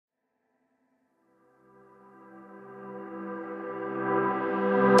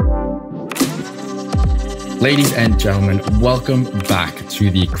Ladies and gentlemen, welcome back to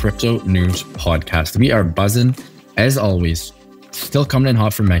the Crypto News Podcast. We are buzzing, as always, still coming in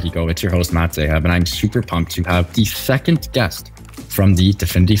hot from Mexico. It's your host, Matt Zahab, and I'm super pumped to have the second guest from the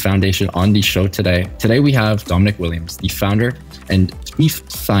DFINITY Foundation on the show today. Today we have Dominic Williams, the founder and chief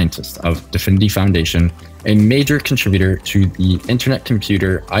scientist of DFINITY Foundation, a major contributor to the Internet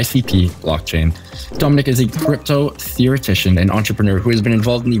Computer ICP blockchain. Dominic is a crypto theoretician and entrepreneur who has been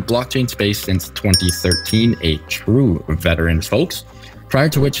involved in the blockchain space since 2013, a true veteran, folks. Prior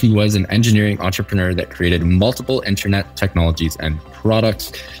to which he was an engineering entrepreneur that created multiple internet technologies and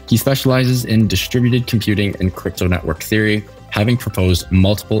products. He specializes in distributed computing and crypto network theory, having proposed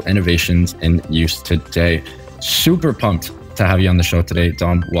multiple innovations in use today. Super pumped to have you on the show today.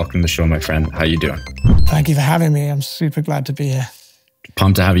 Dom, welcome to the show, my friend. How you doing? Thank you for having me. I'm super glad to be here.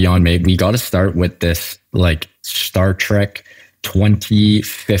 Pumped to have you on, mate. We got to start with this like Star Trek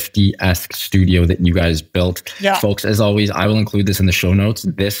 2050-esque studio that you guys built. Yeah. Folks, as always, I will include this in the show notes.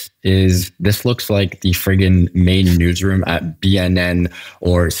 This looks like the friggin' main newsroom at BNN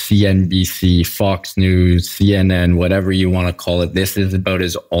or CNBC, Fox News, CNN, whatever you want to call it. This is about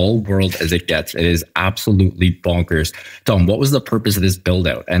as all world as it gets. It is absolutely bonkers. Tom, what was the purpose of this build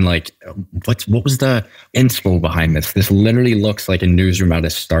out? And like, what was the inspo behind this? This literally looks like a newsroom out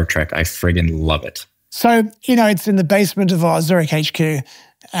of Star Trek. I friggin' love it. So, it's in the basement of our Zurich HQ.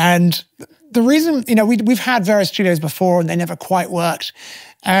 And the reason, we've had various studios before and they never quite worked.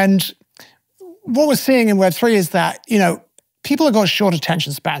 And what we're seeing in Web3 is that, people have got short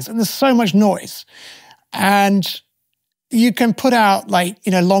attention spans and there's so much noise. And you can put out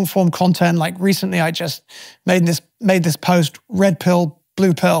long form content. Like recently I just made this post, red pill,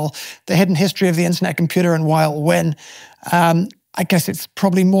 blue pill, the hidden history of the internet computer and why it'll win. I guess it's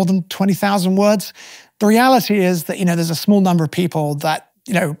probably more than 20,000 words. The reality is that, there's a small number of people that,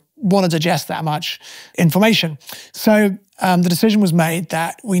 want to digest that much information. So the decision was made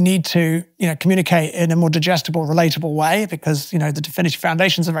that we need to, communicate in a more digestible, relatable way because, the DFINITY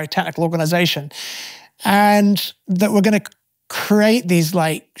Foundation is a very technical organization. And that we're going to create these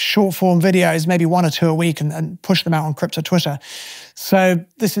short form videos, maybe 1 or 2 a week and push them out on crypto Twitter. So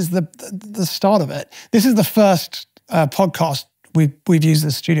this is the start of it. This is the first podcast we've used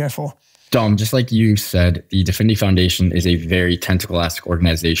this studio for. Dom, just like you said, the DFINITY Foundation is a very tentacle-esque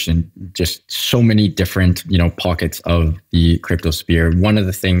organization, just so many different, pockets of the crypto sphere. One of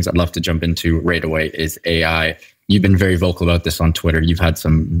the things I'd love to jump into right away is AI. You've been very vocal about this on Twitter. You've had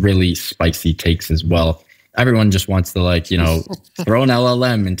some really spicy takes as well. Everyone just wants to throw an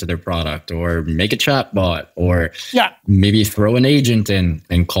LLM into their product or make a chatbot or maybe throw an agent in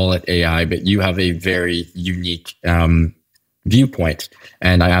and call it AI. But you have a very unique viewpoint.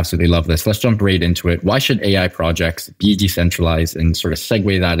 And I absolutely love this. Let's jump right into it. Why should AI projects be decentralized and sort of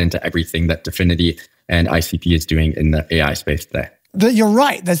segue that into everything that DFINITY and ICP is doing in the AI space today? You're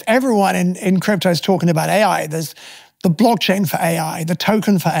right. There's everyone in crypto is talking about AI. There's the blockchain for AI, the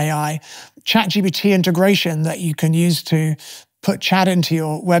token for AI, ChatGPT integration that you can use to put chat into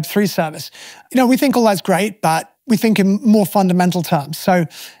your Web3 service. We think all that's great, but we think in more fundamental terms. So,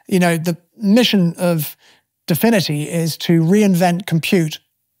 the mission of DFINITY is to reinvent compute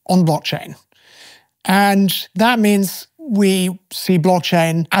on blockchain. And that means we see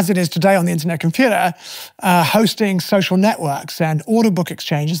blockchain as it is today on the internet computer, hosting social networks and order book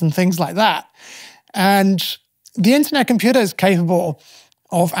exchanges and things like that. And the internet computer is capable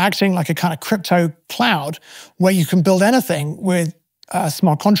of acting like a kind of crypto cloud where you can build anything with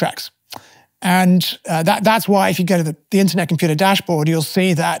smart contracts. And that's why if you go to the Internet Computer dashboard, you'll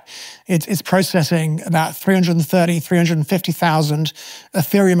see that it's processing about 350,000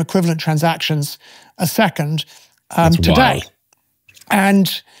 Ethereum equivalent transactions a second today. Wild.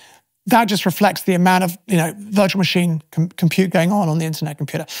 And that just reflects the amount of virtual machine compute going on the Internet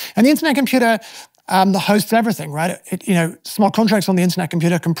Computer. And the Internet Computer hosts everything, right? Smart contracts on the Internet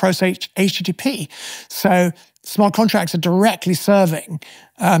Computer can process HTTP. So smart contracts are directly serving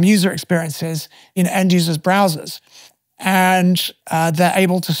user experiences in end users' browsers. And they're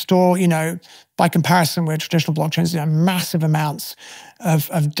able to store, by comparison with traditional blockchains, massive amounts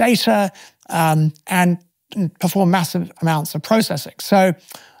of data and perform massive amounts of processing. So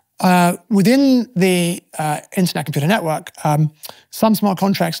within the Internet Computer Network, some smart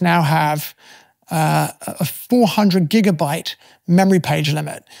contracts now have a 400 gigabyte memory page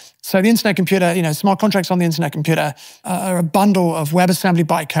limit. So the Internet Computer, smart contracts on the Internet Computer are a bundle of WebAssembly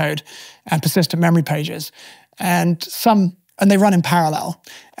bytecode and persistent memory pages. And they run in parallel.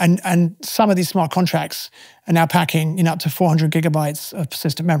 And some of these smart contracts are now packing up to 400 gigabytes of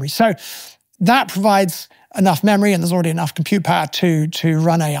persistent memory. So that provides enough memory, and there's already enough compute power to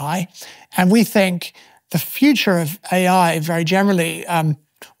run AI. And we think the future of AI very generally,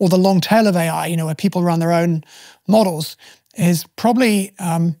 or the long tail of AI, where people run their own models, is probably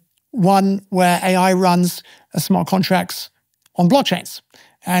one where AI runs smart contracts on blockchains.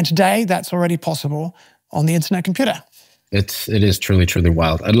 And today, that's already possible on the internet computer. It is truly, truly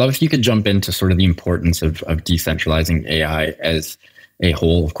wild. I'd love if you could jump into sort of the importance of decentralizing AI as a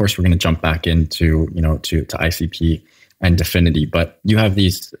whole. Of course, we're going to jump back into, to ICP and DFINITY, but you have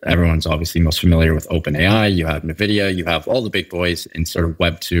these, everyone's obviously most familiar with OpenAI, you have NVIDIA, you have all the big boys in sort of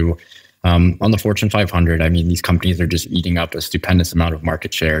Web 2. On the Fortune 500, I mean, these companies are just eating up a stupendous amount of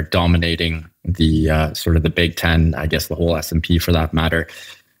market share, dominating the sort of the Big 10, I guess the whole S&P for that matter.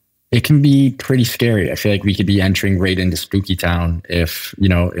 It can be pretty scary. I feel like we could be entering right into spooky town if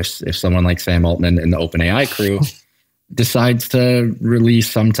someone like Sam Altman and the OpenAI crew decides to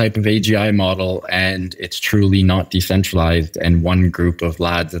release some type of AGI model and it's truly not decentralized and one group of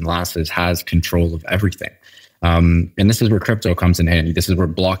lads and lasses has control of everything. And this is where crypto comes in handy. This is where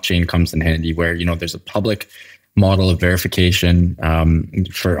blockchain comes in handy, where, there's a public model of verification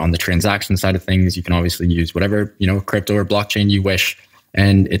for on the transaction side of things. You can obviously use whatever, crypto or blockchain you wish.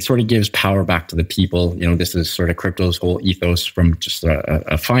 And it sort of gives power back to the people. This is sort of crypto's whole ethos from just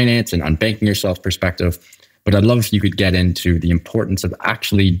a finance and unbanking yourself perspective. But I'd love if you could get into the importance of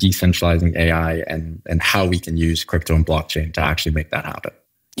actually decentralizing AI and how we can use crypto and blockchain to actually make that happen.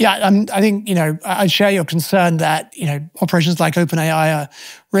 Yeah, I think, I share your concern that, operations like OpenAI are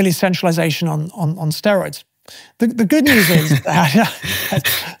really centralization on steroids. The good news is that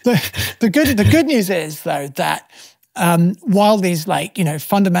the good news is though that while these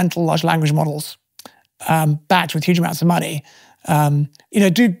fundamental large language models backed with huge amounts of money,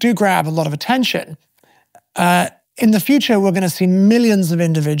 do grab a lot of attention, in the future we're going to see millions of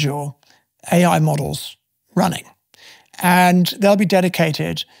individual AI models running. And they'll be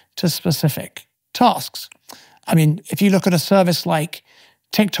dedicated to specific tasks. I mean, if you look at a service like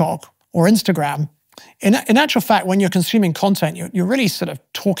TikTok or Instagram, in actual fact, when you're consuming content, you're really sort of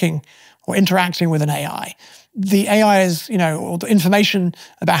talking or interacting with an AI. The AI is, or the information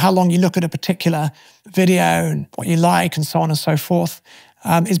about how long you look at a particular video and what you like and so on and so forth,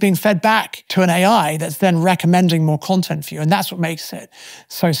 is being fed back to an AI that's then recommending more content for you. And that's what makes it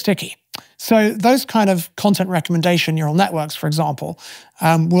so sticky. So those kind of content recommendation neural networks, for example,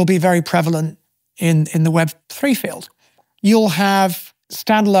 will be very prevalent in the Web3 field. You'll have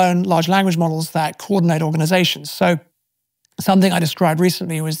standalone large language models that coordinate organizations. So something I described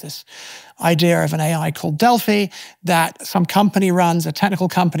recently was this idea of an AI called Delphi that some company runs, a technical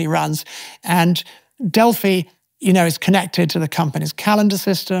company runs, and Delphi is connected to the company's calendar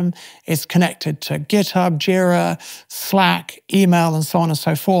system. It's connected to GitHub, Jira, Slack, email, and so on and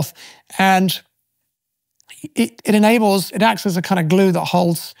so forth. And it acts as a kind of glue that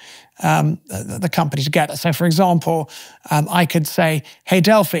holds the company together. So for example, I could say, hey,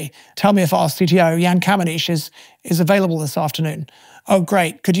 Delphi, tell me if our CTO, Jan Kamenich, is available this afternoon. Oh,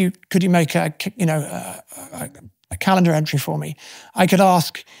 great. Could you make a calendar entry for me? I could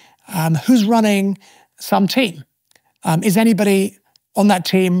ask, who's running some team? Is anybody on that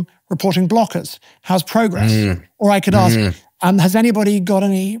team reporting blockers? How's progress? Or I could ask, has anybody got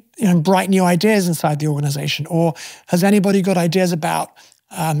any bright new ideas inside the organization? Or has anybody got ideas about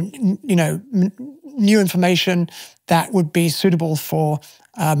new information that would be suitable for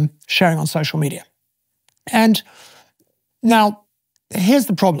sharing on social media? And now, here's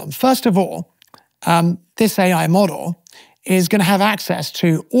the problem. First of all, this AI model is going to have access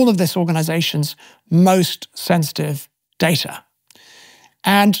to all of this organization's most sensitive data.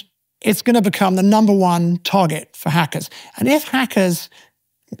 And it's going to become the number one target for hackers. And if hackers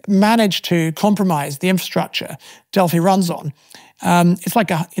manage to compromise the infrastructure Delphi runs on, it's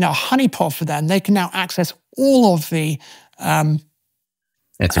like a honeypot for them. They can now access all of the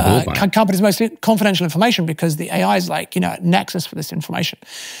company's most confidential information because the AI is nexus for this information.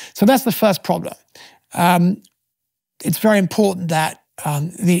 So that's the first problem. It's very important that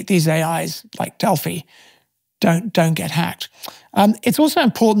these AIs like Delphi don't get hacked. It's also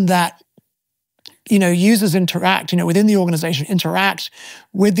important that users interact, within the organization, interact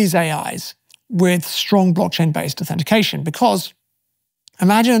with these AIs with strong blockchain-based authentication. Because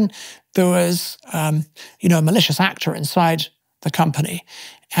imagine there was, a malicious actor inside the company,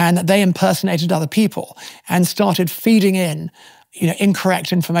 and they impersonated other people and started feeding in,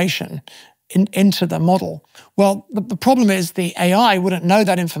 incorrect information into the model. Well, the problem is the AI wouldn't know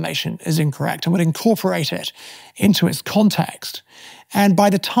that information is incorrect and would incorporate it into its context. And by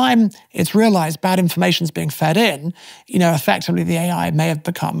the time it's realized bad information is being fed in, effectively the AI may have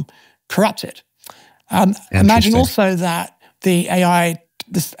become corrupted. Imagine also that the AI,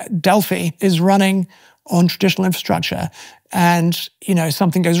 this Delphi, is running on traditional infrastructure and,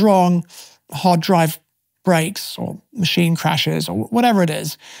 something goes wrong, hard drive breaks or machine crashes or whatever it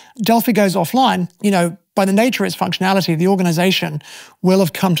is, Delphi goes offline, by the nature of its functionality, the organization will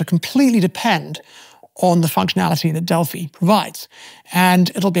have come to completely depend on the functionality that Delphi provides. And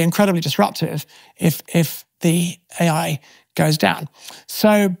it'll be incredibly disruptive if the AI goes down.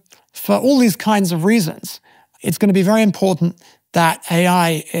 So for all these kinds of reasons, it's going to be very important that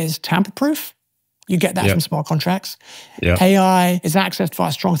AI is tamper-proof. You get that from smart contracts. AI is accessed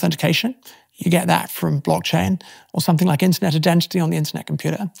via strong authentication. You get that from blockchain or something like internet identity on the internet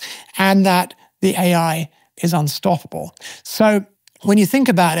computer. And that the AI is unstoppable. So when you think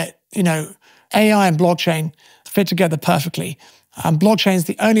about it, AI and blockchain fit together perfectly. Blockchain is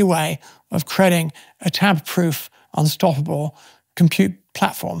the only way of creating a tamper-proof, unstoppable compute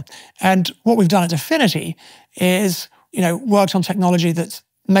platform. And what we've done at DFINITY is, worked on technology that's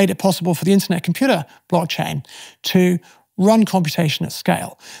made it possible for the internet computer blockchain to run computation at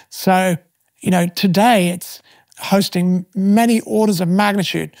scale. So, today it's hosting many orders of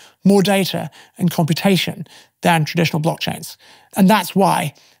magnitude more data and computation than traditional blockchains. And that's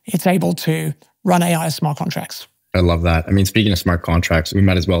why it's able to run AI as smart contracts. I love that. I mean, speaking of smart contracts, we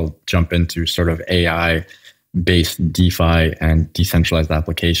might as well jump into sort of AI-based DeFi and decentralized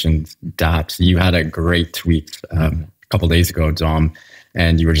applications, DApps. You had a great tweet a couple of days ago, Dom,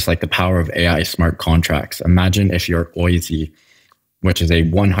 and you were just like, the power of AI smart contracts. Imagine if your Oizy, which is a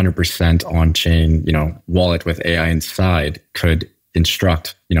 100% on-chain, wallet with AI inside, could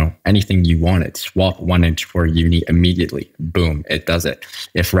instruct, anything you wanted. Swap 1 inch for Uni immediately. Boom, it does it.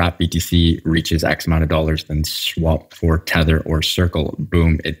 If Wrap BTC reaches X amount of dollars, then swap for Tether or Circle.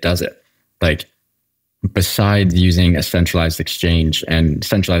 Boom, it does it. Like, besides using a centralized exchange, and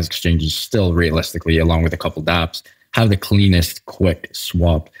centralized exchanges still realistically, along with a couple DApps, have the cleanest, quick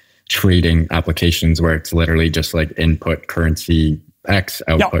swap trading applications where it's literally just like input currency X,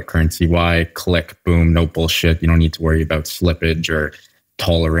 output currency Y, click, boom, no bullshit. You don't need to worry about slippage or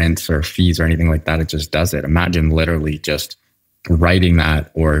tolerance or fees or anything like that. It just does it. Imagine literally just writing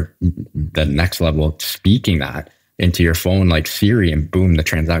that, or the next level, speaking that into your phone like Siri, and boom, the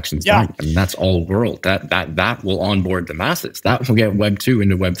transaction's done. I mean, that's all world. That will onboard the masses. That will get Web 2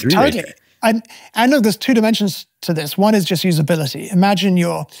 into Web 3. Totally. And look, there's two dimensions to this. One is just usability. Imagine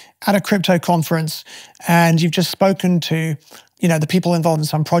you're at a crypto conference and you've just spoken to the people involved in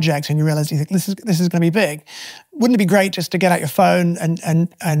some project, and you realize you think this is going to be big. Wouldn't it be great just to get out your phone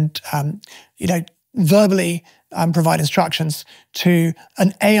and verbally provide instructions to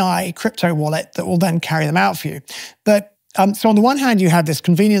an AI crypto wallet that will then carry them out for you? But so on the one hand, you have this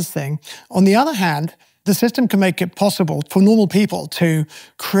convenience thing. On the other hand, the system can make it possible for normal people to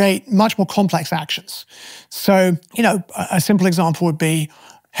create much more complex actions. So, a simple example would be,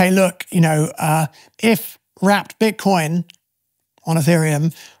 hey, look, if wrapped Bitcoin on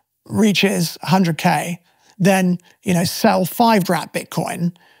Ethereum reaches 100K, then, sell 5 wrapped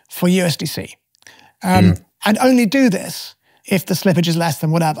Bitcoin for USDC. And only do this if the slippage is less than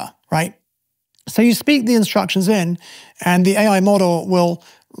whatever, right? So you speak the instructions in, and the AI model will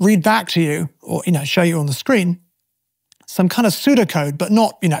read back to you, or show you on the screen, some kind of pseudocode, but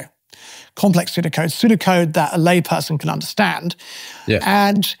not complex pseudocode that a layperson can understand.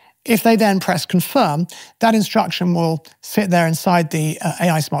 And if they then press confirm, that instruction will sit there inside the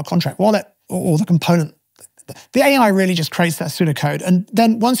AI smart contract wallet, or the component. The AI really just creates that pseudocode. And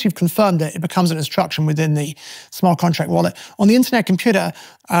then once you've confirmed it, it becomes an instruction within the smart contract wallet. On the internet computer,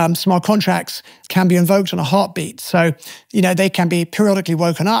 smart contracts can be invoked on a heartbeat. So, they can be periodically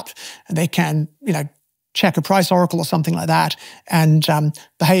woken up, and they can, check a price oracle or something like that, and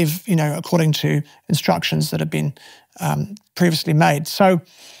behave, according to instructions that have been previously made. So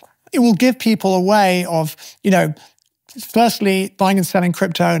it will give people a way of, firstly, buying and selling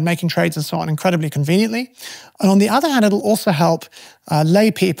crypto and making trades and so on incredibly conveniently. And on the other hand, it'll also help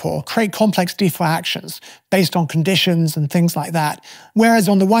lay people create complex DeFi actions based on conditions and things like that. Whereas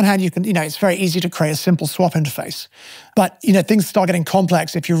on the one hand, you can, it's very easy to create a simple swap interface. But, things start getting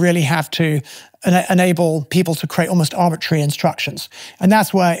complex if you really have to enable people to create almost arbitrary instructions. And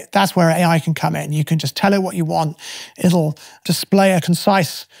that's where AI can come in. You can just tell it what you want. It'll display a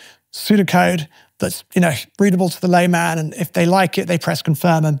concise pseudocode that's, readable to the layman, and if they like it, they press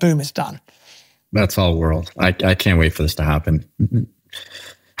confirm, and boom, it's done. That's all world. I can't wait for this to happen.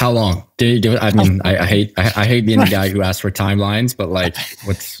 How long? I hate being the guy who asks for timelines, but like,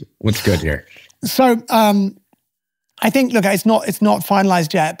 what's good here? So I think, look, it's not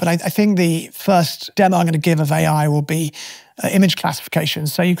finalized yet, but I think the first demo I'm going to give of AI will be image classification.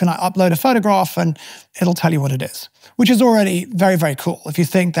 So you can upload a photograph and it'll tell you what it is, which is already very, very cool if you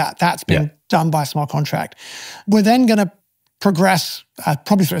think that that's been done by a smart contract. We're then going to progress,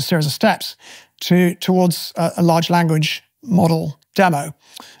 probably through a series of steps, towards a large language model demo.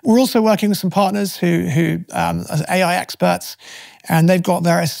 We're also working with some partners who are AI experts, and they've got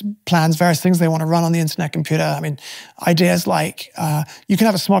various plans, various things they want to run on the internet computer. I mean, ideas like you can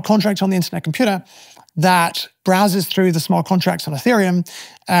have a smart contract on the internet computer that browses through the smart contracts on Ethereum,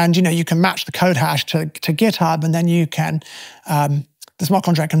 and you can match the code hash to GitHub, and then you can the smart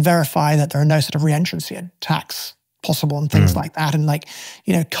contract can verify that there are no sort of reentrancy attacks possible and things like that,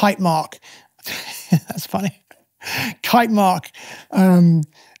 and kite mark. That's funny. Kite mark the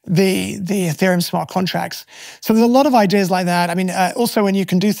Ethereum smart contracts. So there's a lot of ideas like that. I mean, also when you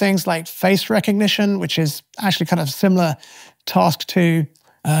can do things like face recognition, which is actually kind of similar task to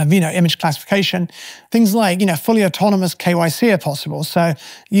image classification. Things like fully autonomous KYC are possible. So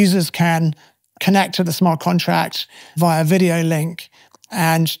users can connect to the smart contract via video link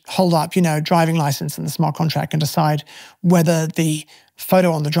and hold up driving license in the smart contract and decide whether the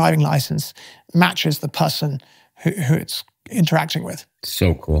photo on the driving license matches the person who it's interacting with.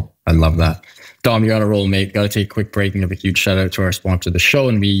 So cool. I love that. Dom, you're on a roll, mate. Got to take a quick break and give a huge shout out to our sponsor of the show.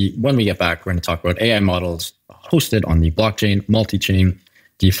 And when we get back, we're going to talk about AI models hosted on the blockchain, multi-chain,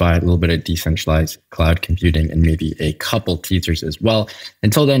 DeFi, a little bit of decentralized cloud computing, and maybe a couple teasers as well.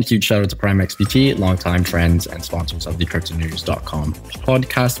 Until then, huge shout out to Prime XBT, longtime friends and sponsors of the CryptoNews.com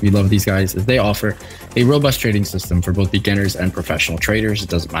podcast. We love these guys as they offer a robust trading system for both beginners and professional traders. It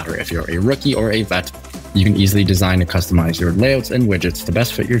doesn't matter if you're a rookie or a vet. You can easily design and customize your layouts and widgets to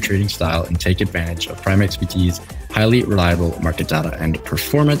best fit your trading style and take advantage of Prime XBT's highly reliable market data and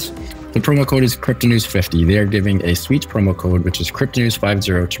performance. The promo code is CryptoNews50. They are giving a sweet promo code, which is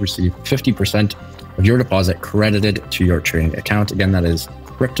CryptoNews50, to receive 50% of your deposit credited to your trading account. Again, that is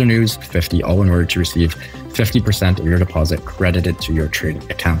CryptoNews50, all one word, to receive 50% of your deposit credited to your trading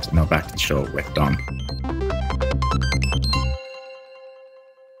account. Now back to the show with Dom.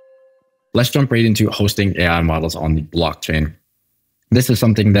 Let's jump right into hosting AI models on the blockchain. This is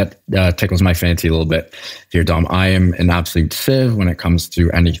something that tickles my fancy a little bit here, Dom. I am an absolute sieve when it comes to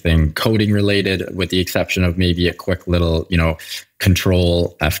anything coding related, with the exception of maybe a quick little,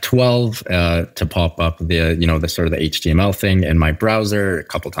 control F12 to pop up the sort of the HTML thing in my browser. A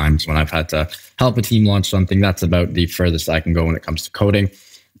couple times when I've had to help a team launch something, that's about the furthest I can go when it comes to coding.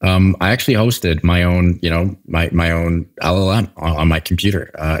 I actually hosted my own, my own LLM on my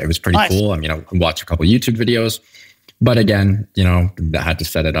computer. It was pretty cool. I mean, I watched a couple YouTube videos. But again, I had to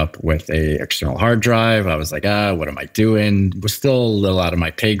set it up with a external hard drive. I was like, what am I doing? Was still a little out of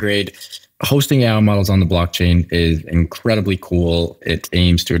my pay grade. Hosting AI models on the blockchain is incredibly cool. It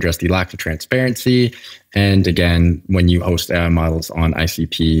aims to address the lack of transparency. And again, when you host AI models on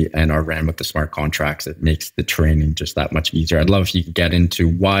ICP and are ran with the smart contracts, it makes the training just that much easier. I'd love if you could get into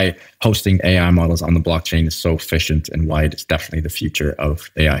why hosting AI models on the blockchain is so efficient and why it's definitely the future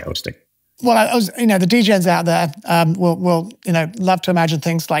of AI hosting. Well, the DGens out there will love to imagine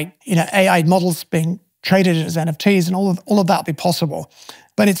things like, AI models being traded as NFTs, and all of that will be possible.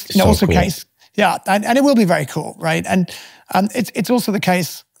 But it's so also cool. The case, and it will be very cool, right? And it's also the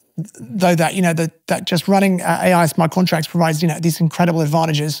case, though, that that just running AI smart contracts provides these incredible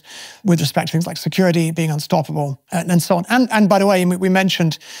advantages with respect to things like security, being unstoppable, and so on. And by the way, we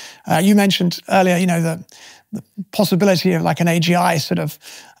mentioned, you mentioned earlier, the possibility of like an AGI sort of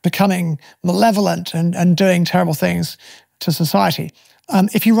becoming malevolent and doing terrible things to society.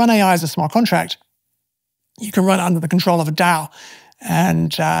 If you run AI as a smart contract, you can run it under the control of a DAO,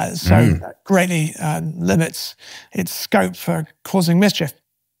 and that greatly limits its scope for causing mischief.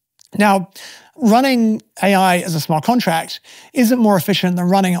 Now, running AI as a smart contract isn't more efficient than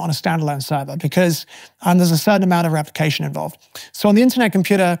running it on a standalone server, because there's a certain amount of replication involved. So on the internet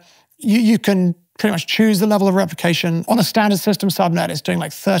computer, you can pretty much choose the level of replication. On a standard system subnet, it's doing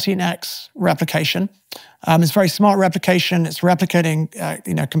like 13x replication. It's very smart replication. It's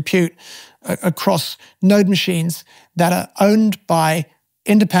replicating compute across node machines that are owned by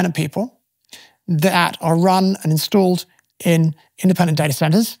independent people, that are run and installed in independent data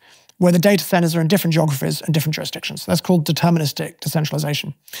centers, where the data centers are in different geographies and different jurisdictions. That's called deterministic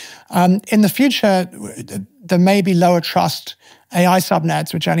decentralization. In the future, there may be lower trust AI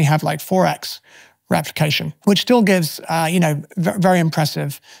subnets, which only have like 4x replication, which still gives very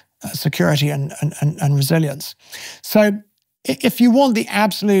impressive security and resilience. So if you want the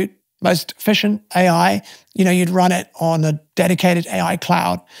absolute most efficient AI, you'd run it on a dedicated AI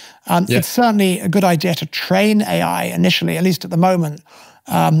cloud. It's certainly a good idea to train AI initially, at least at the moment,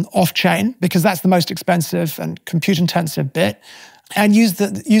 off-chain, because that's the most expensive and compute-intensive bit, and use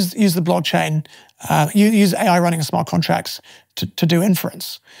the blockchain, use AI running in smart contracts to do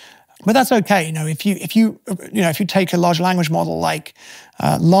inference. But that's okay. If you take a large language model like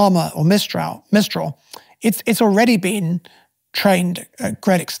Llama or Mistral, it's already been trained at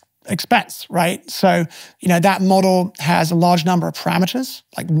great expense, right? So that model has a large number of parameters,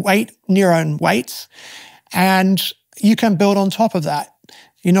 like neuron weights, and you can build on top of that.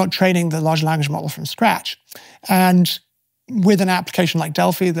 You're not training the large language model from scratch. And with an application like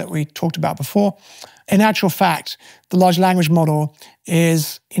Delphi that we talked about before, in actual fact, the large language model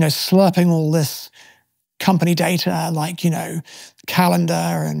is, slurping all this company data like, calendar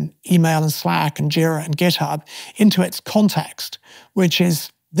and email and Slack and Jira and GitHub into its context, which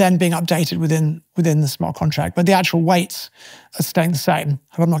is then being updated within the smart contract. But the actual weights are staying the same.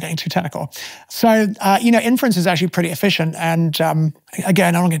 I hope I'm not getting too technical. So, inference is actually pretty efficient. And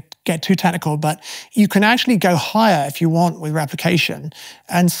again, I don't want to get too technical, but you can actually go higher if you want with replication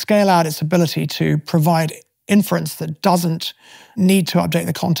and scale out its ability to provide inference that doesn't need to update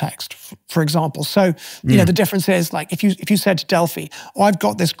the context, for example. So, the difference is, like, if you said to Delphi, oh, I've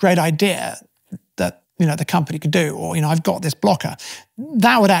got this great idea that the company could do, or I've got this blocker,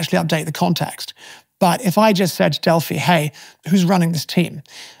 that would actually update the context. But if I just said to Delphi, hey, who's running this team?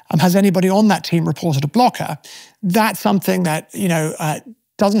 Has anybody on that team reported a blocker? That's something that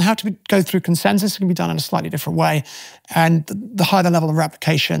doesn't have to go through consensus. It can be done in a slightly different way. And the higher the level of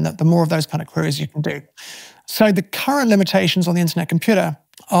replication, the more of those kind of queries you can do. So the current limitations on the internet computer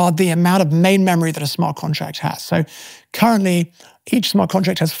are the amount of main memory that a smart contract has. So currently, each smart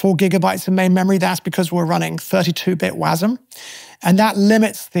contract has 4 gigabytes of main memory. That's because we're running 32-bit WASM. And that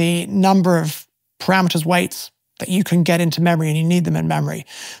limits the number of parameters, weights that you can get into memory, and you need them in memory.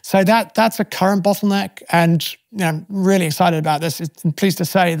 So that's a current bottleneck. And I'm really excited about this. I'm pleased to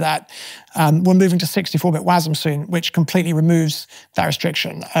say that we're moving to 64-bit WASM soon, which completely removes that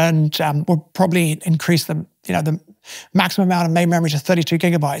restriction. And we'll probably increase the maximum amount of main memory to 32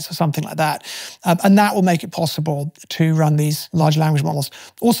 gigabytes or something like that. And that will make it possible to run these large language models.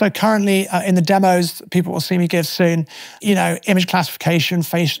 Also, currently in the demos, people will see me give soon, image classification,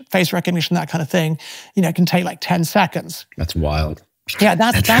 face recognition, that kind of thing, it can take like 10 seconds. That's wild. Yeah,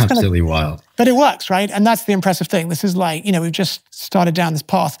 that's absolutely wild. But it works, right? And that's the impressive thing. This is like, we've just started down this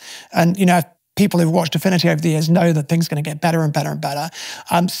path. And, people who've watched DFINITY over the years know that things are going to get better and better and better.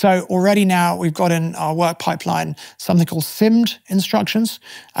 So already now we've got in our work pipeline something called SIMD instructions.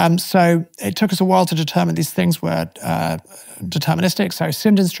 So it took us a while to determine these things were deterministic. So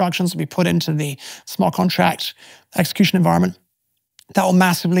SIMD instructions will be put into the smart contract execution environment. That will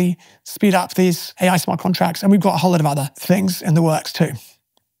massively speed up these AI smart contracts. And we've got a whole lot of other things in the works too.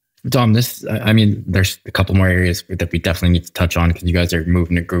 Dom, there's a couple more areas that we definitely need to touch on, because you guys are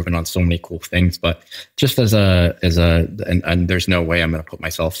moving and grooving on so many cool things. But just and there's no way I'm going to put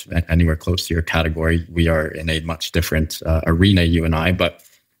myself anywhere close to your category. We are in a much different arena, you and I. But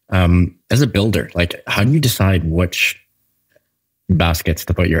as a builder, like, how do you decide which baskets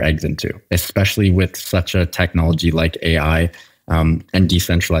to put your eggs into, especially with such a technology like AI and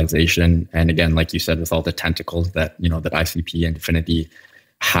decentralization? And again, like you said, with all the tentacles that that ICP and DFINITY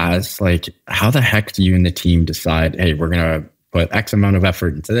has, like, how the heck do you and the team decide, hey, we're going to put X amount of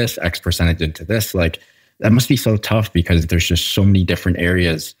effort into this, X percentage into this? Like, that must be so tough, because there's just so many different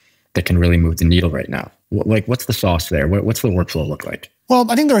areas that can really move the needle right now. What's the sauce there? What's the workflow look like? Well,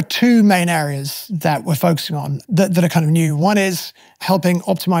 I think there are 2 main areas that we're focusing on that are kind of new. One is helping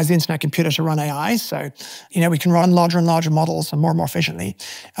optimize the internet computer to run AI. So, we can run larger and larger models and more efficiently.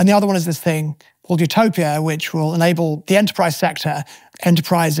 And the other one is this thing called Utopia, which will enable the enterprise sector,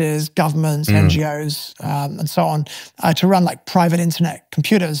 enterprises, governments, NGOs, and so on, to run like private internet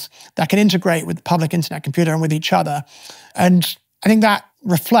computers that can integrate with the public internet computer and with each other. And I think that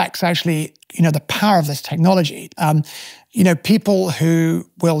reflects actually, the power of this technology. People who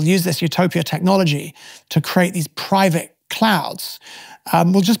will use this Utopia technology to create these private clouds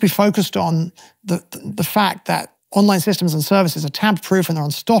will just be focused on the fact that online systems and services are tamper-proof and they're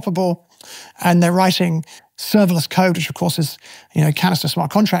unstoppable, and they're writing serverless code, which of course is, canister smart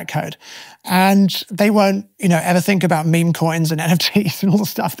contract code. And they won't, ever think about meme coins and NFTs and all the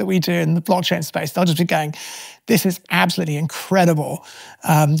stuff that we do in the blockchain space. They'll just be going, this is absolutely incredible,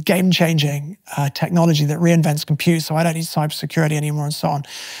 game-changing technology that reinvents compute, so I don't need cybersecurity anymore, and so on.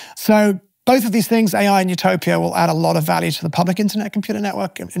 So both of these things, AI and Utopia, will add a lot of value to the public internet computer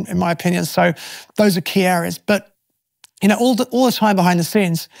network, in my opinion. So those are key areas. But all the time behind the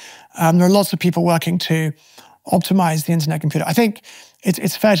scenes, there are lots of people working to optimize the internet computer. I think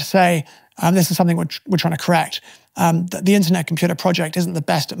it's fair to say This is something we're trying to correct. The Internet Computer Project isn't the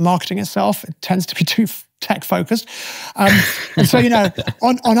best at marketing itself. It tends to be too tech focused. And so,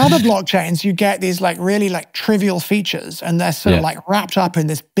 on other blockchains, you get these like really like trivial features, and they're sort of like wrapped up in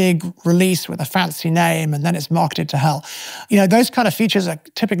this big release with a fancy name, and then it's marketed to hell. Those kind of features are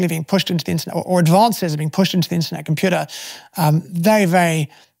typically being pushed into the internet, or advances are being pushed into the Internet Computer very, very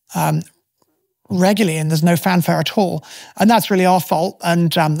regularly, and there's no fanfare at all. And that's really our fault,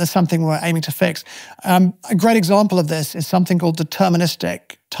 and there's something we're aiming to fix. A great example of this is something called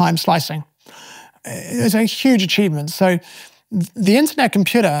deterministic time slicing. It's a huge achievement. So the Internet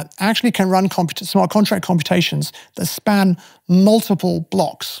Computer actually can run smart contract computations that span multiple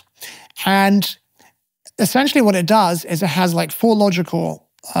blocks. And essentially what it does is it has like 4 logical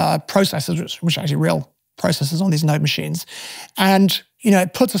processors, which are actually real processors on these node machines. And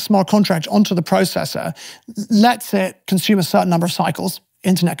it puts a smart contract onto the processor, lets it consume a certain number of cycles,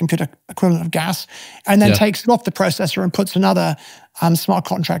 Internet Computer equivalent of gas, and then takes it off the processor and puts another smart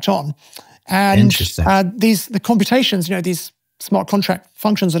contract on. And the computations, these smart contract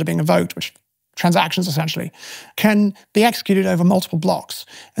functions that are being invoked, which transactions essentially, can be executed over multiple blocks.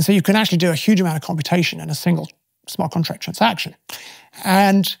 And so you can actually do a huge amount of computation in a single smart contract transaction.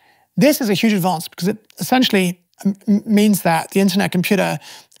 And this is a huge advance because it essentially means that the Internet Computer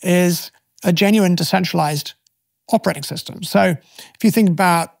is a genuine decentralized operating system. So if you think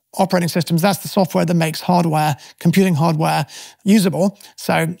about operating systems, that's the software that makes hardware, computing hardware, usable.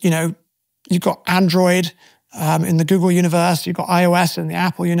 So, you've got Android in the Google universe, you've got iOS in the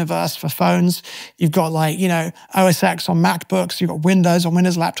Apple universe for phones, you've got OS X on MacBooks, you've got Windows on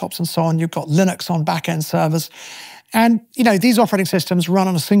Windows laptops and so on, you've got Linux on back-end servers. And, these operating systems run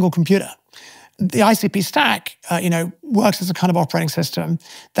on a single computer. The ICP stack, works as a kind of operating system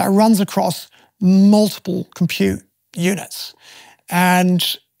that runs across multiple compute units.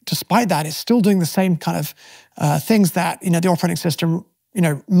 And despite that, it's still doing the same kind of things that, the operating system,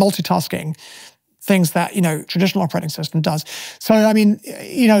 multitasking, things that, traditional operating system does. So,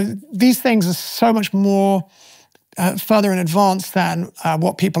 these things are so much more further in advance than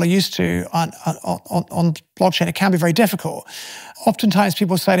what people are used to on blockchain. It can be very difficult. Oftentimes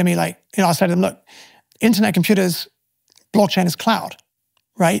people say to me I say to them, look, Internet Computers, blockchain is cloud,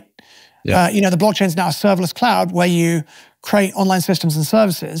 right? Yeah. The blockchain is now a serverless cloud where you create online systems and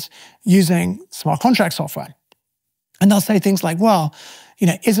services using smart contract software. And they'll say things like, well,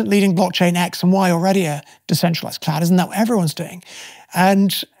 isn't leading blockchain X and Y already a decentralized cloud? Isn't that what everyone's doing?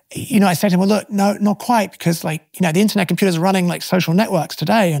 And I said to him, well, look, no, not quite, because the Internet Computers are running social networks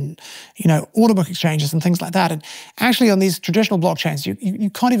today and, order book exchanges and things like that. And actually on these traditional blockchains, you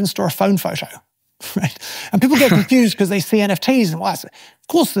can't even store a phone photo, right? And people get confused because they see NFTs and of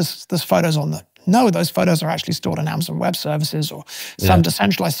course there's photos on them. No, those photos are actually stored on Amazon Web Services or some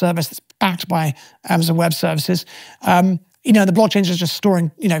decentralized service that's backed by Amazon Web Services. The blockchains are just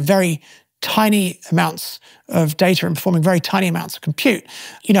storing, very tiny amounts of data and performing very tiny amounts of compute.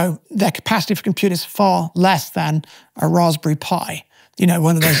 Their capacity for compute is far less than a Raspberry Pi.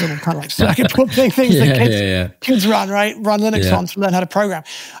 One of those little kind of circuit board things that kids run Linux on to learn how to program.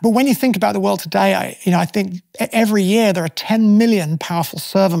 But when you think about the world today, I think every year there are 10 million powerful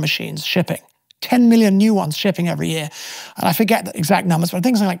server machines shipping. 10 million new ones shipping every year. And I forget the exact numbers, but I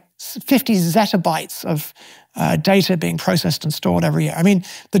think something like 50 zettabytes of data being processed and stored every year.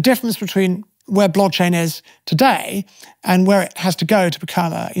 The difference between where blockchain is today and where it has to go to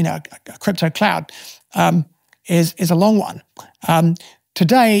become a crypto cloud is a long one.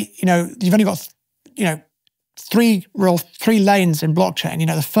 Today, you've only got, three lanes in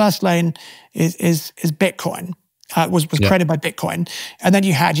blockchain. The first lane is Bitcoin. Was created by Bitcoin. And then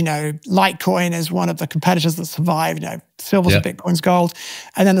you had, Litecoin as one of the competitors that survived, silver's and Bitcoin's gold.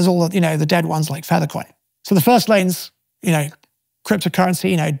 And then there's all the, the dead ones like Feathercoin. So the first lane's,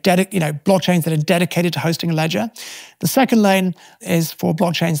 cryptocurrency, blockchains that are dedicated to hosting a ledger. The second lane is for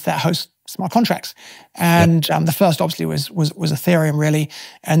blockchains that host smart contracts. And the first obviously was Ethereum really.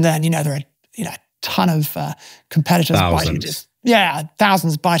 And then, there are, a ton of competitors biting at its,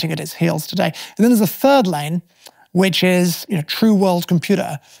 thousands biting at its heels today. And then there's a third lane, which is true world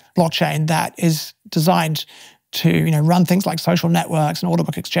computer blockchain that is designed to run things like social networks and order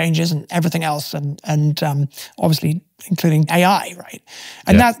book exchanges and everything else, and obviously including AI, right?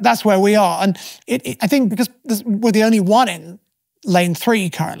 And that's where we are. And I think because we're the only one in lane 3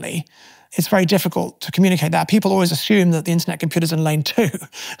 currently, it's very difficult to communicate that. People always assume that the Internet Computer's in lane 2.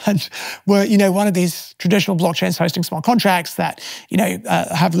 And we're, one of these traditional blockchains hosting smart contracts that,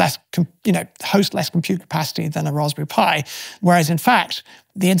 have less, host less compute capacity than a Raspberry Pi. Whereas in fact,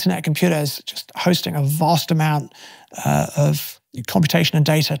 the Internet Computer is just hosting a vast amount of computation and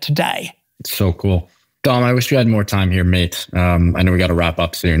data today. It's so cool. Dom, I wish we had more time here, mate. I know we got to wrap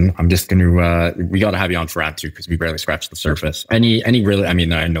up soon. I'm just going to, we got to have you on for round 2 because we barely scratched the surface. Any really, I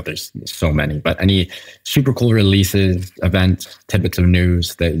mean, I know there's so many, but any super cool releases, events, tidbits of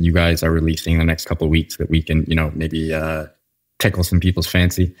news that you guys are releasing in the next couple of weeks that we can, maybe tickle some people's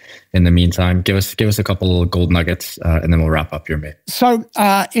fancy in the meantime? Give us a couple of gold nuggets and then we'll wrap up here, mate. So,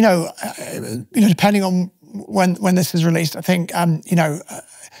 depending on when this is released, I think,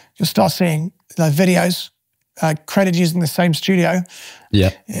 you'll start seeing videos created using the same studio.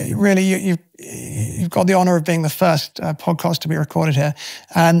 Yeah. Really, you've got the honor of being the first podcast to be recorded here.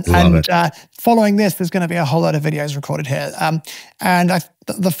 And following this, there's going to be a whole lot of videos recorded here.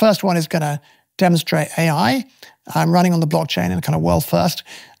 The first one is going to demonstrate AI running on the blockchain in a kind of world first,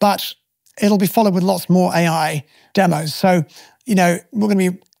 but it'll be followed with lots more AI demos. So, we're going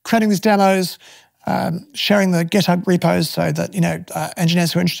to be creating these demos, sharing the GitHub repos so that,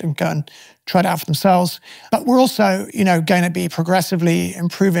 engineers who are interested can go and try it out for themselves. But we're also, going to be progressively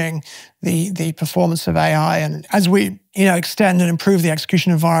improving the performance of AI. And as we, extend and improve the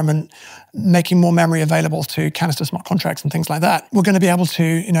execution environment, making more memory available to canister smart contracts and things like that, we're going to be able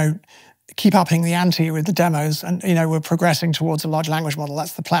to, keep upping the ante with the demos. And, we're progressing towards a large language model.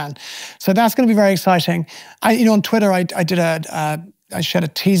 That's the plan. So that's going to be very exciting. On Twitter, I shared a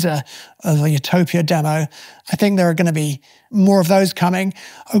teaser of a Utopia demo. I think there are going to be more of those coming.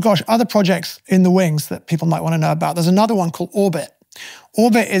 Oh gosh, other projects in the wings that people might want to know about. There's another one called Orbit.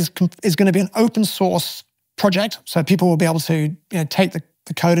 Orbit is going to be an open source project, so people will be able to take the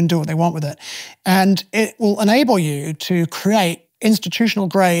code and do what they want with it. And it will enable you to create institutional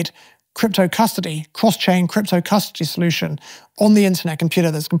grade crypto custody, cross-chain crypto custody solution on the internet computer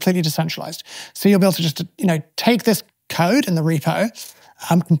that's completely decentralized. So you'll be able to just take this code in the repo,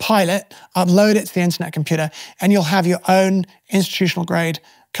 compile it, upload it to the internet computer, and you'll have your own institutional grade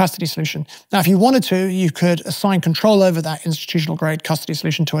custody solution. Now, if you wanted to, you could assign control over that institutional grade custody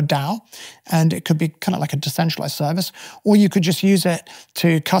solution to a DAO, and it could be kind of like a decentralized service, or you could just use it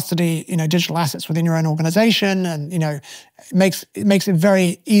to custody, digital assets within your own organization, and it makes it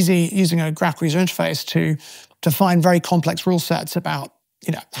very easy using a graphical user interface to define very complex rule sets about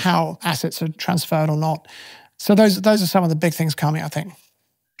how assets are transferred or not. So those are some of the big things coming, I think.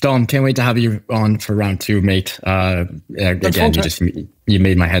 Dom, can't wait to have you on for round 2, mate. Again, you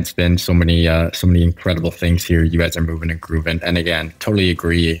made my head spin. So many incredible things here. You guys are moving and grooving. And again, totally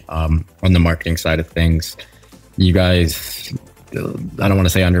agree on the marketing side of things. You guys, I don't want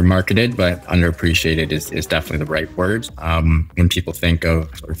to say undermarketed, but underappreciated is definitely the right word. When people think of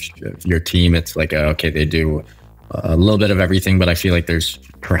your team, it's like, okay, they do a little bit of everything, but I feel like there's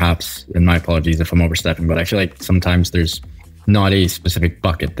perhaps, and my apologies if I'm overstepping, but I feel like sometimes there's not a specific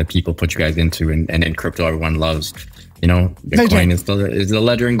bucket that people put you guys into, and in crypto everyone loves, Bitcoin is the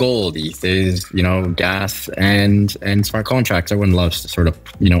ledger and gold, ETH is, gas and smart contracts. Everyone loves to sort of,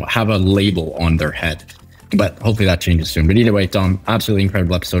 have a label on their head, but hopefully that changes soon. But either way, Dom, absolutely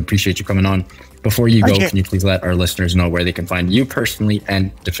incredible episode. Appreciate you coming on. Before you go, can you please let our listeners know where they can find you personally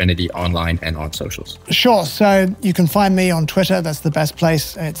and DFINITY online and on socials? Sure. So you can find me on Twitter. That's the best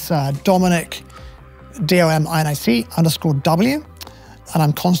place. It's Dominic, DOMINIC_W. And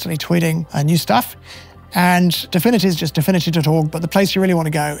I'm constantly tweeting new stuff. And DFINITY is just DFINITY.org. But the place you really want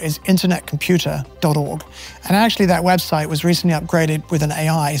to go is internetcomputer.org. And actually that website was recently upgraded with an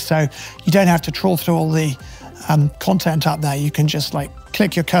AI. So you don't have to trawl through all the content up there. You can just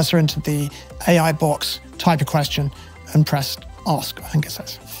click your cursor into the AI box, type a question, and press ask, I think it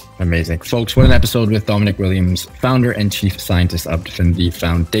says. Amazing. Folks, what an episode with Dominic Williams, founder and chief scientist of DeFINITY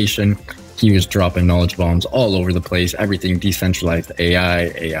Foundation. He was dropping knowledge bombs all over the place, everything decentralized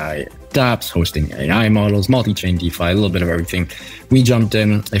AI DApps, hosting AI models, multi-chain DeFi, a little bit of everything. We jumped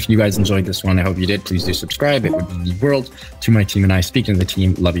in. If you guys enjoyed this one, I hope you did. Please do subscribe. It would mean the world to my team and I. Speaking of the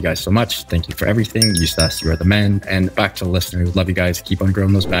team, love you guys so much. Thank you for everything. Eustace, you are the man. And back to the listeners, love you guys. Keep on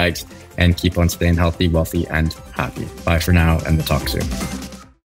growing those bags and keep on staying healthy, wealthy, and happy. Bye for now, and we'll talk soon.